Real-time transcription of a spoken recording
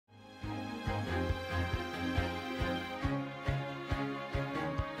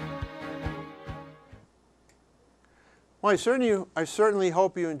Well, I certainly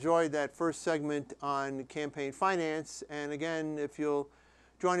hope you enjoyed that first segment on campaign finance. And again, if you'll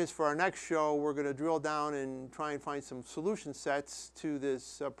join us for our next show, we're going to drill down and try and find some solution sets to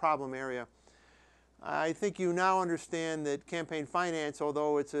this problem area. I think you now understand that campaign finance,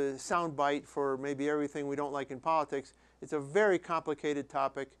 although it's a soundbite for maybe everything we don't like in politics, it's a very complicated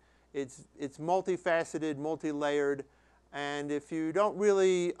topic. It's multifaceted, multi-layered, and if you don't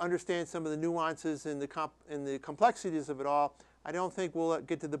really understand some of the nuances and the complexities of it all, I don't think we'll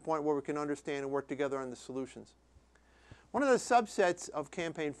get to the point where we can understand and work together on the solutions. One of the subsets of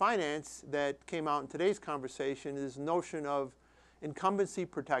campaign finance that came out in today's conversation is the notion of incumbency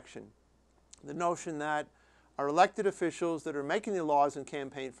protection. The notion that our elected officials that are making the laws in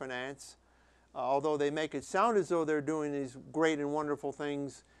campaign finance, although they make it sound as though they're doing these great and wonderful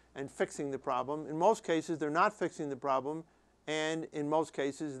things and fixing the problem, in most cases they're not fixing the problem, and in most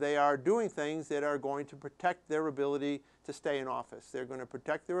cases they are doing things that are going to protect their ability to stay in office. They're going to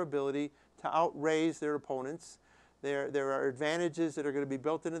protect their ability to outraise their opponents. There are advantages that are going to be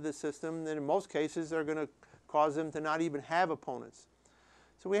built into the system that in most cases are going to cause them to not even have opponents.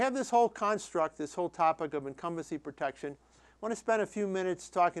 So we have this whole construct, this whole topic of incumbency protection. I want to spend a few minutes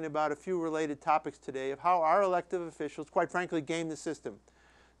talking about a few related topics today of how our elected officials, quite frankly, game the system.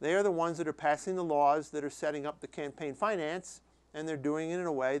 They are the ones that are passing the laws that are setting up the campaign finance, and they're doing it in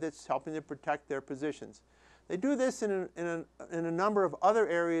a way that's helping to protect their positions. They do this in a number of other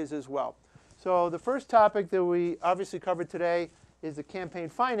areas as well. So the first topic that we obviously covered today is the campaign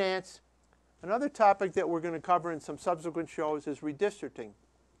finance. Another topic that we're going to cover in some subsequent shows is redistricting.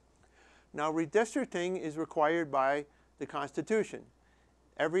 Now, redistricting is required by the Constitution.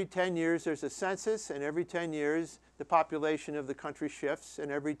 Every 10 years there's a census, and every 10 years the population of the country shifts,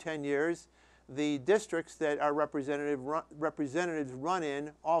 and every 10 years the districts that our representatives run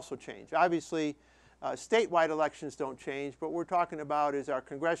in also change. Obviously, statewide elections don't change, but what we're talking about is our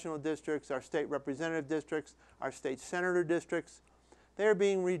congressional districts, our state representative districts, our state senator districts. They're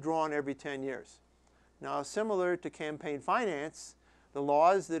being redrawn every 10 years. Now, similar to campaign finance, the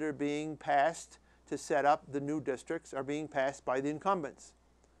laws that are being passed to set up the new districts are being passed by the incumbents.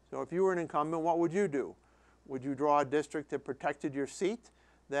 So if you were an incumbent, what would you do? Would you draw a district that protected your seat,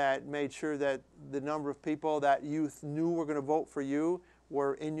 that made sure that the number of people that you knew were going to vote for you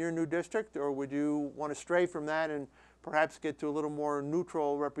were in your new district, or would you want to stray from that and perhaps get to a little more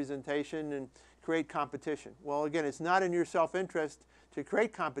neutral representation and create competition? Well, again, it's not in your self-interest to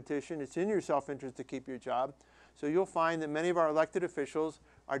create competition. It's in your self-interest to keep your job. So you'll find that many of our elected officials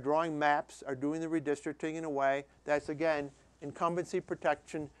are drawing maps, are doing the redistricting in a way that's, again, incumbency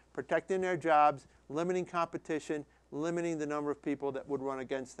protection, protecting their jobs, limiting competition, limiting the number of people that would run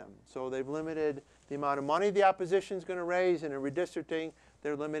against them. So they've limited the amount of money the opposition is going to raise, and in redistricting,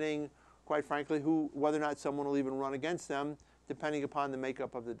 they're limiting, quite frankly, whether or not someone will even run against them, depending upon the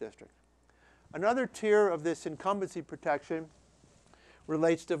makeup of the district. Another tier of this incumbency protection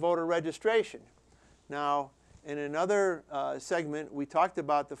relates to voter registration. Now, in another segment, we talked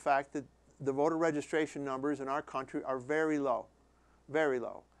about the fact that the voter registration numbers in our country are very low, very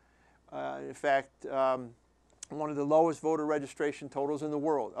low. In fact, one of the lowest voter registration totals in the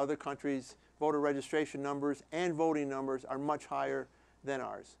world. Other countries' voter registration numbers and voting numbers are much higher than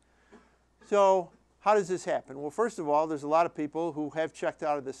ours. So how does this happen? Well, first of all, there's a lot of people who have checked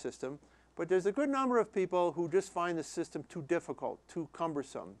out of the system, but there's a good number of people who just find the system too difficult, too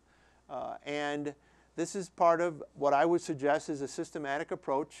cumbersome. And this is part of what I would suggest is a systematic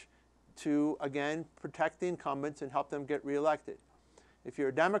approach to, again, protect the incumbents and help them get reelected. If you're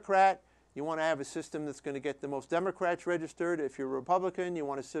a Democrat, you want to have a system that's going to get the most Democrats registered. If you're a Republican, you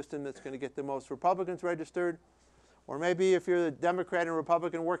want a system that's going to get the most Republicans registered. Or maybe if you're the Democrat and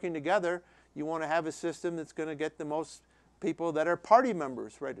Republican working together, you want to have a system that's going to get the most people that are party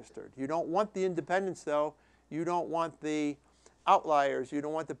members registered. You don't want the independents, though. You don't want the outliers. You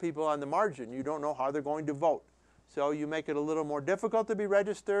don't want the people on the margin. You don't know how they're going to vote. So you make it a little more difficult to be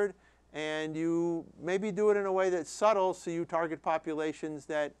registered, and you maybe do it in a way that's subtle, so you target populations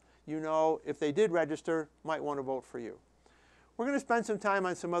that you know, if they did register, might want to vote for you. We're going to spend some time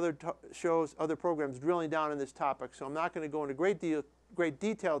on some other shows, other programs drilling down on this topic, so I'm not going to go into great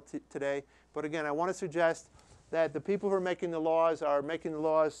detail today, but again, I want to suggest that the people who are making the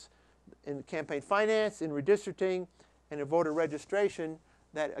laws in campaign finance, in redistricting, and in voter registration,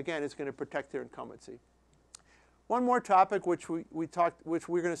 that again is going to protect their incumbency. One more topic which we're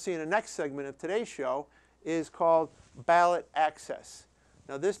going to see in the next segment of today's show is called ballot access.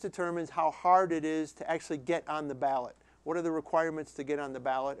 Now this determines how hard it is to actually get on the ballot. What are the requirements to get on the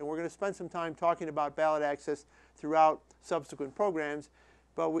ballot? And we're going to spend some time talking about ballot access throughout subsequent programs.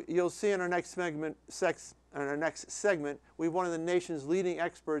 But you'll see in our next in our next segment, we have one of the nation's leading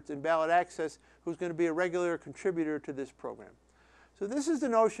experts in ballot access who's going to be a regular contributor to this program. So this is the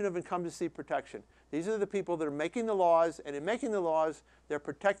notion of incumbency protection. These are the people that are making the laws, and in making the laws, they're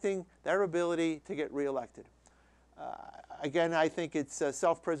protecting their ability to get reelected. Again, I think it's a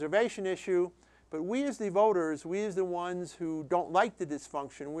self-preservation issue, but we as the voters, we as the ones who don't like the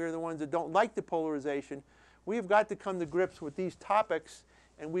dysfunction, we're the ones that don't like the polarization, we've got to come to grips with these topics,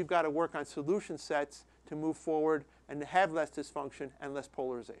 and we've got to work on solution sets to move forward and to have less dysfunction and less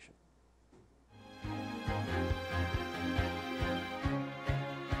polarization.